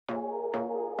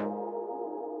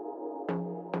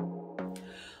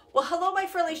Well, hello my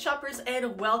friendly shoppers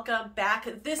and welcome back.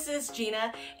 This is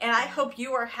Gina and I hope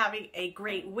you are having a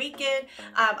great weekend.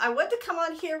 I want to come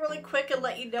on here really quick and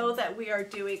let you know that we are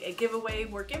doing a giveaway.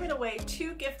 We're giving away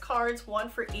 2 gift cards, one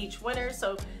for each winner.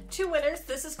 So 2 winners.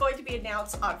 This is going to be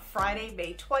announced on Friday,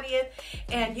 May 20th,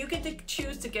 and you get to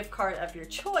choose the gift card of your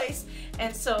choice.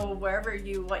 And so wherever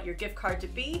you want your gift card to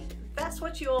be, that's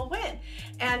what you'll win.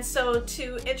 And so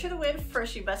to enter the win,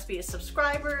 first you must be a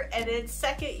subscriber, and then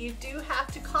second you do have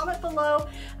to comment below,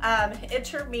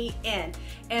 enter me in.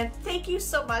 And thank you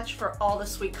so much for all the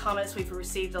sweet comments we've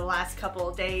received the last couple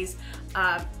of days.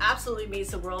 Absolutely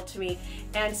means the world to me.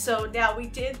 And so now we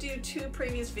did do 2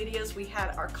 previous videos. We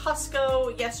had our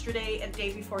Costco yesterday and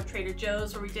day before Trader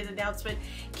Joe's where we did an announcement.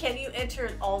 Can you enter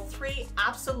in all 3?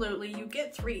 Absolutely. You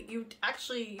get 3. You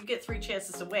get 3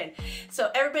 chances to win. So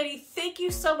everybody, thank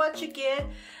you so much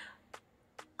again.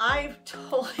 I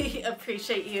totally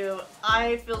appreciate you.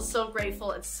 I feel so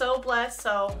grateful and so blessed.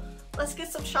 So let's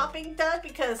get some shopping done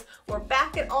because we're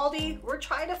back at Aldi. We're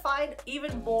trying to find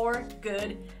even more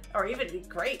good or even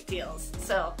great deals.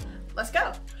 So let's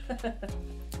go.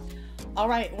 All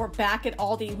right, we're back at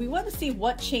Aldi. We want to see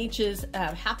what changes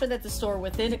happened at the store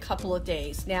within a couple of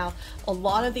days. Now, a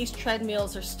lot of these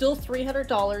treadmills are still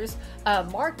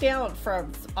 $300, marked down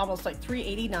from almost like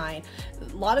 $389.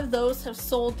 A lot of those have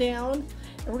sold down.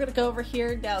 And we're gonna go over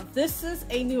here. Now, this is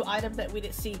a new item that we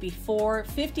didn't see before,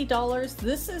 $50.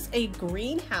 This is a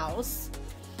greenhouse.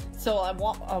 So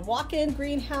a walk-in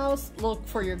greenhouse, look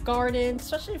for your garden,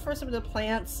 especially for some of the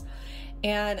plants.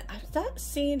 And I'm not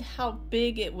seeing how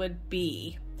big it would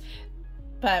be,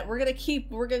 but we're gonna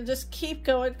just keep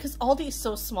going because Aldi is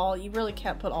so small. You really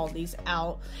can't put all these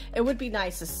out. It would be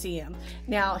nice to see them.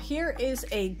 Now here is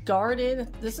a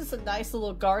garden. This is a nice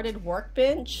little garden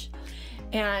workbench.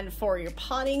 And for your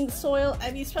potting soil,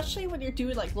 I mean, especially when you're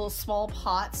doing like little small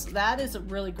pots, that is a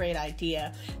really great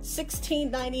idea.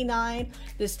 $16.99,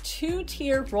 this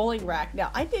 2-tier rolling rack.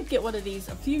 Now, I did get one of these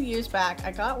a few years back.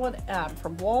 I got one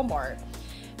from Walmart,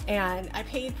 and I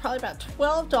paid probably about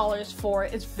 $12 for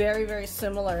it. It's very, very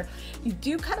similar. You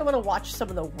do kind of want to watch some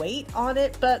of the weight on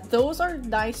it, but those are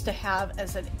nice to have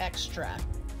as an extra.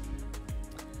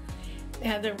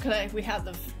 And then we have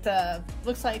the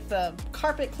looks like the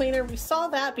carpet cleaner. We saw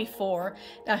that before.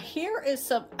 Now here is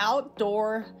some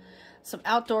outdoor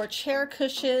chair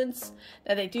cushions.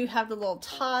 Now they do have the little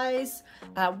ties.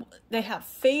 They have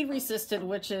fade resistant,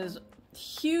 which is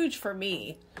huge for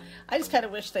me. I just kind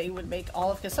of wish they would make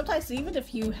all of, because sometimes even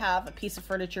if you have a piece of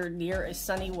furniture near a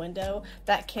sunny window,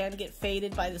 that can get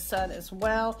faded by the sun as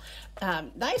well.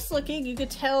 Nice looking. You could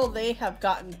tell they have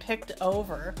gotten picked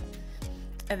over.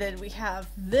 And then we have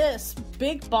this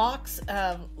big box,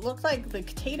 look like the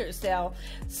containers now,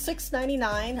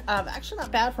 $6.99. Actually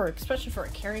not bad especially for a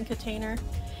carrying container.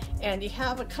 And you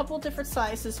have a couple different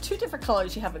sizes, 2 different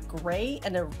colors. You have a gray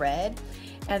and a red.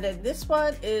 And then this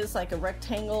one is like a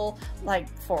rectangle, like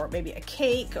for maybe a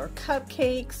cake or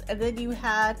cupcakes. And then you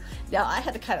now I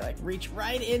had to kind of like reach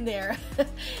right in there.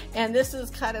 And this is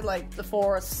kind of like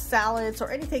for salads or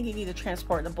anything you need to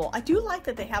transport in a bowl. I do like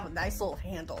that they have a nice little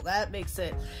handle. That makes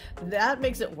it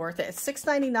worth it.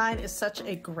 $6.99 is such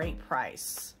a great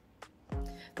price.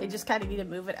 They just kind of need to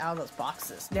move it out of those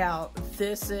boxes. Now,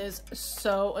 this is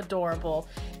so adorable.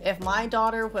 If my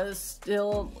daughter was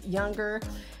still younger,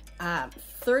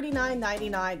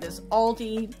 $39.99, this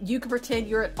Aldi. You can pretend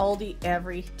you're at Aldi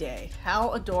every day.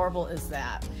 How adorable is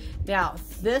that? Now,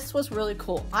 this was really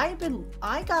cool. I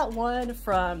got one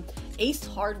from Ace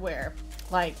Hardware.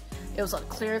 Like, it was on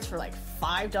clearance for like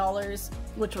 $5,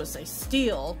 which was a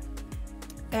steal.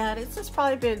 And it's just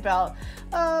probably been about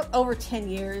over 10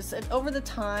 years, and over the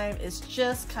time it's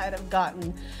just kind of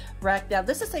gotten wrecked. Now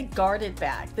this is a guarded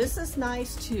bag. This is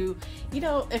nice to, you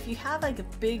know, if you have like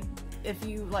if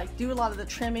you like do a lot of the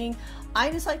trimming, I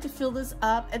just like to fill this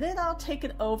up and then I'll take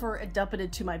it over and dump it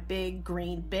into my big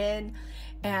green bin.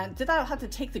 And then I don't have to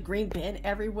take the green bin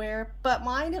everywhere, but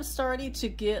mine is starting to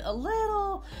get a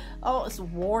little, it's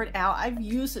worn out. I've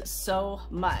used it so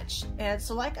much. And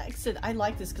so like I said, I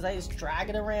like this because I just drag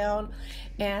it around.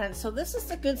 And so this is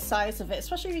the good size of it,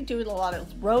 especially if you're doing a lot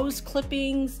of rose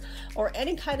clippings or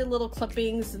any kind of little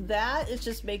clippings. That it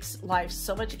just makes life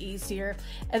so much easier.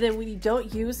 And then when you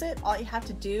don't use it, all you have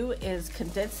to do is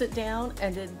condense it down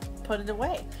and then put it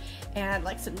away. And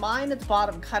like I said, mine at the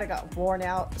bottom kind of got worn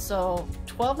out, so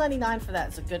 $12.99 for that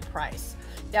is a good price.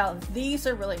 Now these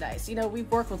are really nice. You know, we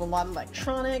work with a lot of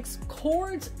electronics,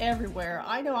 cords everywhere.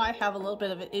 I know I have a little bit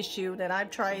of an issue that I'm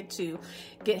trying to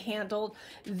get handled.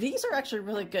 These are actually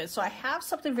really good. So I have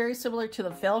something very similar to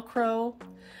the Velcro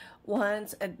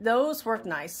ones, and those work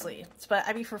nicely. But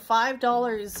I mean, for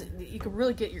 $5, you can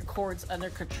really get your cords under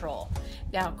control.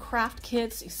 Now, craft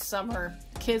kits, these summer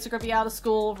kids are gonna be out of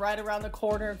school right around the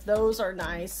corner. Those are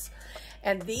nice.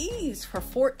 And these for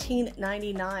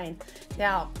 $14.99.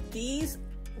 Now, these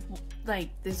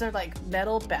are like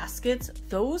metal baskets.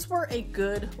 Those were a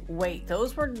good weight.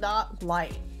 Those were not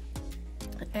light.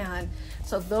 And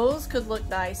so those could look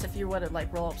nice if you want to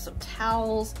like roll up some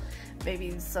towels,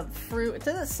 maybe some fruit. It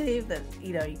doesn't say that,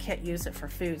 you know, you can't use it for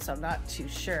food, so I'm not too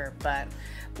sure, but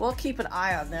we'll keep an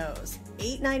eye on those.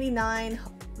 $8.99.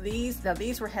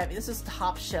 These were heavy. This is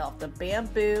top shelf, the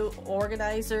bamboo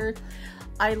organizer.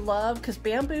 I love, because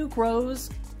bamboo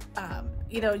grows,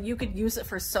 you know, you could use it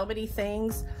for so many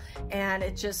things, and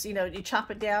it just, you know, you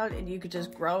chop it down and you could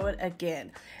just grow it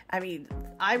again. I mean,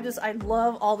 I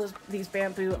love all these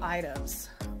bamboo items.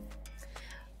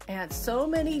 And so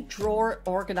many drawer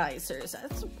organizers.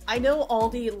 I know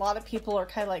Aldi, a lot of people are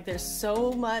kind of like, there's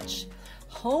so much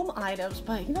home items,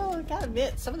 but you know, I gotta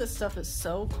admit, some of this stuff is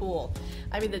so cool.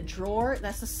 I mean, the drawer,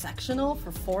 that's a sectional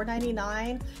for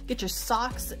 $4.99. Get your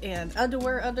socks and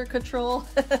underwear under control.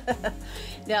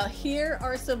 Now, here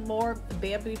are some more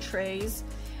bamboo trays,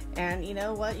 and you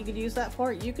know what you could use that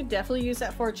for? You could definitely use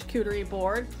that for a charcuterie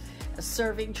board, a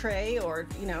serving tray, or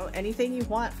you know, anything you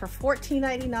want for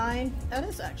 $14.99. That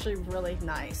is actually really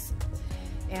nice.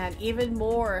 And even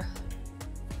more,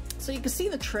 so you can see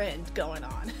the trend going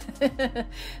on.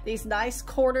 These nice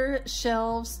corner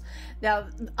shelves. Now,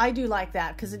 I do like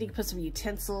that because then you can put some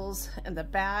utensils in the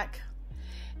back.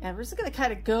 And we're just gonna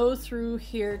kind of go through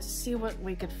here to see what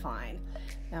we could find.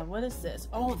 Now, what is this?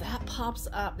 Oh, that pops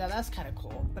up. Now, that's kind of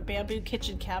cool. The bamboo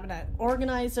kitchen cabinet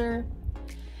organizer.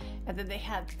 And then they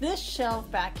have this shelf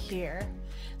back here.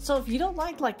 So if you don't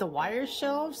like the wire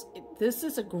shelves, this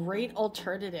is a great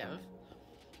alternative.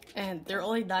 And they're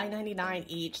only $9.99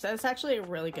 each. That's actually a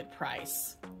really good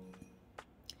price.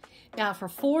 Now for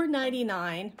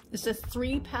 $4.99, it's a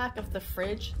 3-pack of the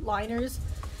fridge liners.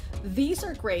 These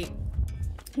are great.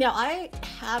 Now I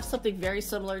have something very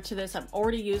similar to this I'm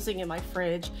already using in my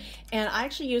fridge, and I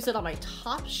actually use it on my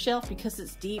top shelf because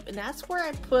it's deep, and that's where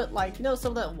I put, like, you know,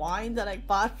 some of that wine that I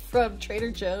bought from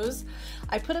Trader Joe's.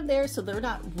 I put them there so they're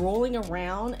not rolling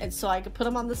around, and so I could put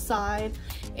them on the side.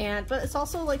 But it's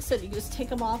also, like I said, you can just take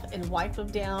them off and wipe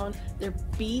them down. They're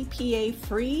BPA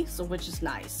free, so which is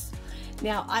nice.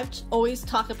 Now I've always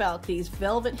talked about these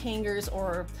velvet hangers,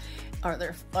 or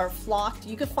they're flocked.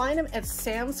 You can find them at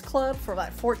Sam's Club for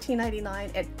about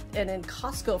 $14.99 and in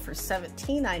Costco for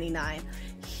 $17.99.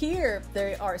 Here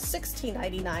they are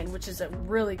 $16.99, which is a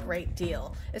really great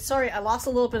deal. And sorry, I lost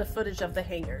a little bit of footage of the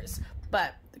hangers,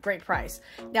 but great price.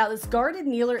 Now this guarded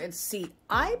kneeler and seat,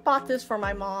 I bought this for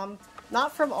my mom,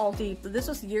 not from Aldi, but this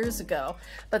was years ago.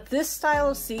 But this style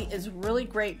of seat is really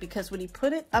great because when you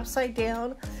put it upside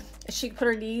down, she can put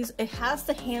her knees, it has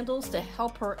the handles to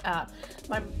help her up.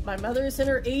 My mother is in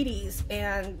her 80s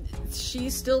and she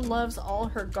still loves all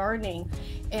her gardening.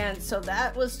 And so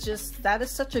that is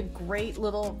such a great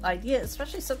little idea,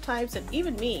 especially sometimes, and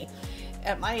even me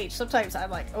at my age, sometimes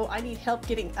I'm like, oh, I need help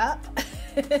getting up.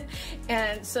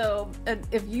 And so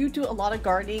if you do a lot of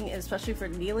gardening, especially for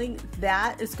kneeling,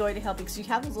 that is going to help because you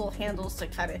have those little handles to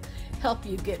kind of help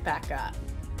you get back up.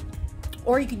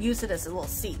 Or you can use it as a little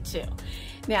seat too.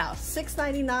 Now,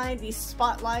 $6.99, these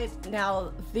spotlight.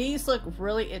 Now, these look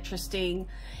really interesting.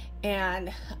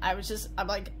 And I'm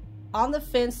like on the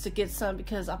fence to get some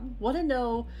because I want to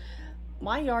know,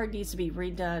 my yard needs to be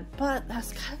redone, but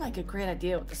that's kind of like a great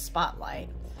idea with the spotlight.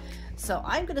 So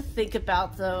I'm going to think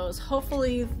about those.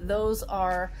 Hopefully those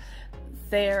are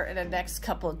there in the next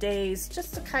couple of days,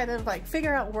 just to kind of like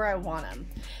figure out where I want them.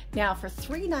 Now for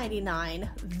 $3.99,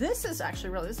 this is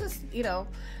actually this is, you know,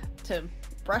 to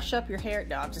brush up your hair.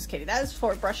 No, I'm just kidding. That is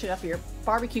for brushing up your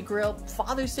barbecue grill.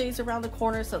 Father's Day is around the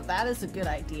corner, so that is a good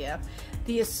idea.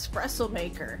 The espresso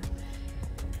maker.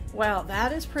 Wow,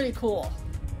 that is pretty cool.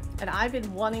 And I've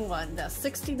been wanting one. That's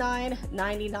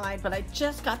 $69.99, but I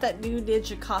just got that new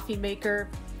Ninja coffee maker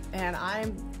and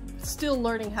I'm still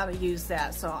learning how to use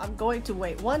that. So I'm going to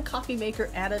wait one coffee maker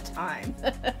at a time.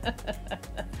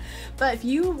 But if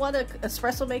you want an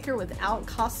espresso maker without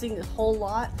costing a whole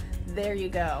lot, there you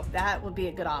go. That would be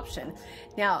a good option.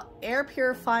 Now, air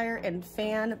purifier and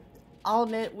fan. I'll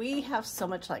admit, we have so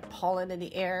much like pollen in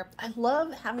the air. I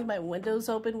love having my windows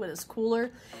open when it's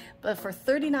cooler, but for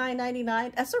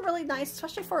 $39.99, that's a really nice,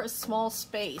 especially for a small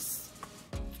space.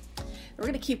 We're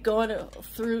gonna keep going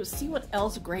through, see what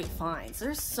else great finds.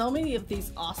 There's so many of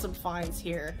these awesome finds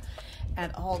here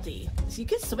at Aldi. So you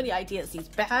get so many ideas. These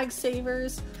bag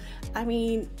savers, I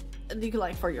mean, you can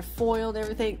like for your foil and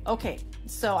everything. Okay,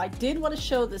 so I did want to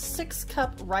show the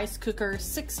 6-cup rice cooker,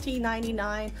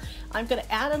 $16.99. I'm gonna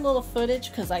add a little footage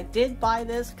because I did buy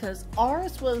this because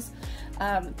ours was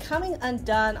coming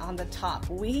undone on the top.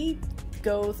 We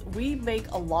make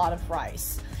a lot of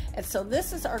rice, and so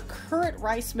this is our current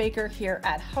rice maker here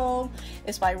at home.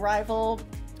 It's by Rival.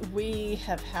 We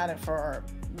have had it for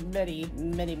many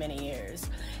years,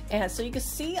 and so you can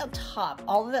see on top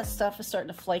all of that stuff is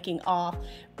starting to flaking off.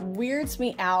 Weirds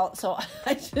me out, so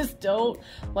I just don't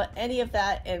want any of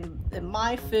that in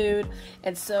my food,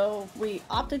 and so we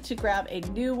opted to grab a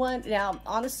new one. Now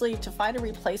honestly, to find a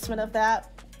replacement of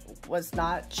that was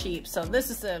not cheap, so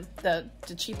this is the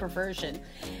cheaper version.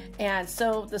 And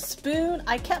so the spoon,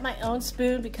 I kept my own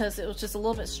spoon because it was just a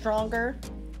little bit stronger.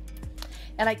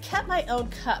 And I kept my own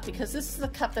cup because this is the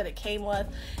cup that it came with.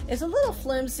 It's a little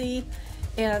flimsy,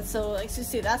 and so like you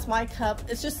see, that's my cup.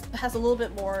 It just has a little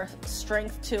bit more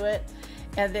strength to it.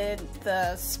 And then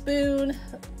the spoon,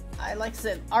 like I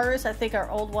said, ours, I think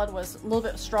our old one was a little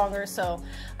bit stronger, so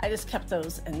I just kept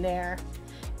those in there.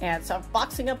 And so I'm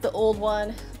boxing up the old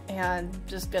one and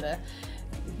just gonna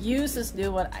use this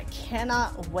new one. I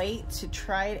cannot wait to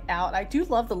try it out. I do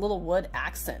love the little wood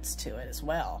accents to it as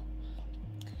well.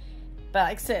 But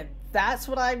like I said, that's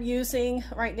what I'm using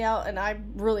right now, and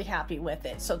I'm really happy with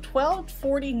it. So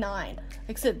 $12.49. Like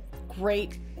I said,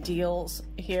 great deals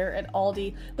here at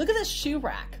Aldi. Look at this shoe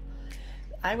rack.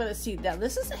 I'm gonna see now.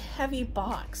 This is a heavy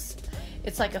box.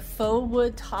 It's like a faux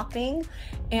wood topping,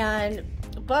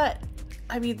 but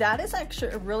I mean, that is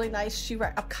actually a really nice shoe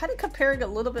rack. I'm kind of comparing a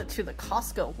little bit to the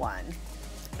Costco one.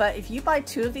 But if you buy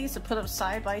 2 of these and put them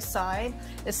side by side,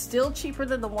 it's still cheaper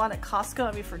than the one at Costco.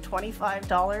 I mean, for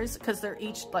 $25, because they're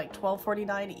each like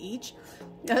 $12.49 each.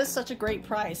 That is such a great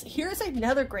price. Here's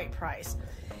another great price.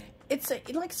 It's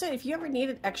like I said, if you ever need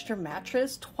an extra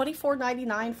mattress,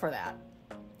 $24.99 for that.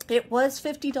 It was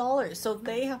 $50, so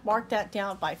they have marked that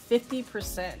down by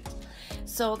 50%.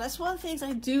 So that's one of the things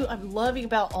I'm loving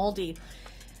about Aldi.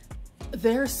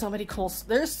 There's so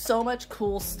much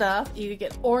cool stuff. You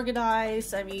get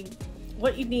organized. I mean,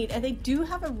 what you need, and they do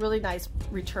have a really nice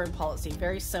return policy.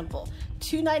 Very simple.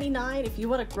 $2.99 if you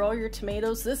want to grow your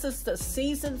tomatoes. This is the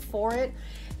season for it.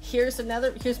 Here's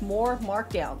more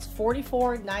markdowns.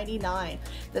 $44.99.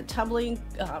 The tumbling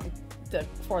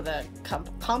for the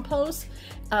compost,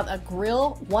 a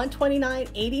grill,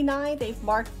 $129.89. They've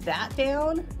marked that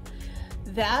down.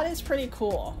 That is pretty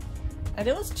cool. And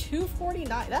it was $2.49.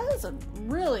 That is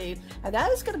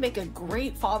that is going to make a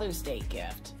great Father's Day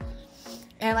gift.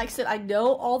 And like I said, I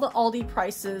know all the Aldi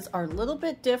prices are a little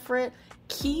bit different.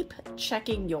 Keep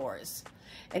checking yours.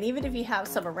 And even if you have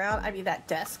some around, I mean, that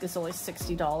desk is only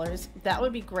 $60. That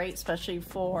would be great, especially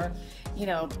for, you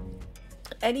know,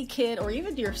 any kid or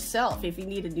even yourself if you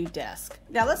need a new desk.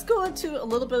 Now let's go into a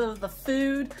little bit of the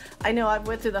food. I know I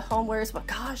went through the homewares, but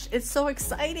gosh, it's so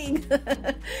exciting.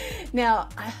 Now,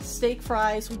 steak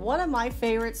fries, one of my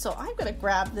favorites, so I'm gonna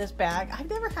grab this bag. I've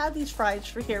never had these fries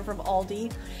here from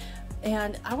Aldi,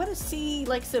 and I want to see,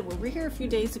 like I said, when we were here a few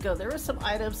days ago, there were some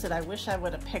items that I wish I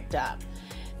would have picked up.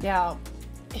 Now,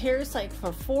 here's like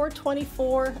for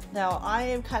 $4.24. Now I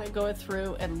am kind of going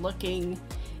through and looking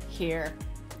here.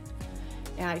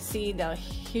 And I see now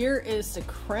here is the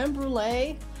creme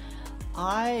brulee.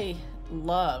 I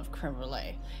love creme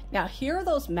brulee. Now here are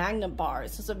those Magnum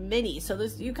bars. It's a mini, so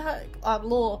you got a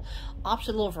little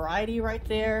option, a little variety right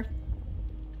there.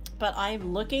 But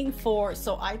I'm looking for,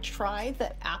 so I tried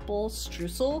the apple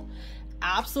streusel.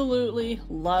 Absolutely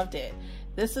loved it.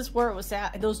 This is where it was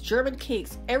at. And those German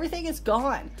cakes, everything is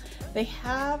gone. They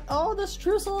have, oh, the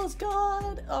streusel is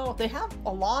gone. Oh, they have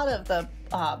a lot of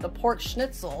the pork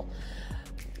schnitzel.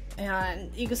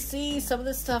 And you can see some of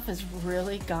this stuff has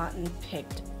really gotten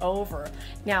picked over.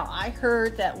 Now, I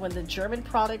heard that when the German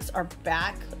products are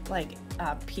back, like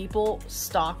people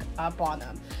stock up on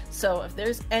them. So if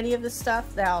there's any of this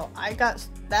stuff, now I got,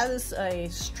 that is a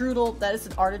strudel, that is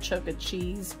an artichoke and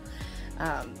cheese.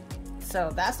 So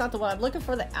that's not the one. I'm looking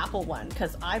for the apple one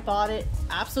because I bought it.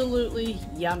 Absolutely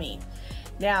yummy.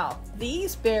 Now,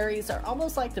 these berries are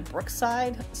almost like the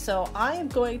Brookside, so I am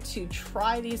going to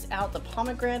try these out. The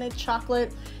pomegranate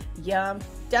chocolate, yum.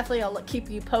 Definitely, I'll keep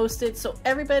you posted. So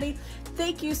everybody,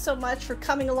 thank you so much for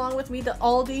coming along with me to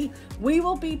Aldi. We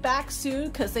will be back soon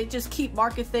because they just keep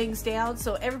marking things down.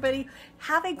 So everybody,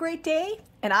 have a great day,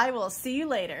 and I will see you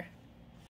later.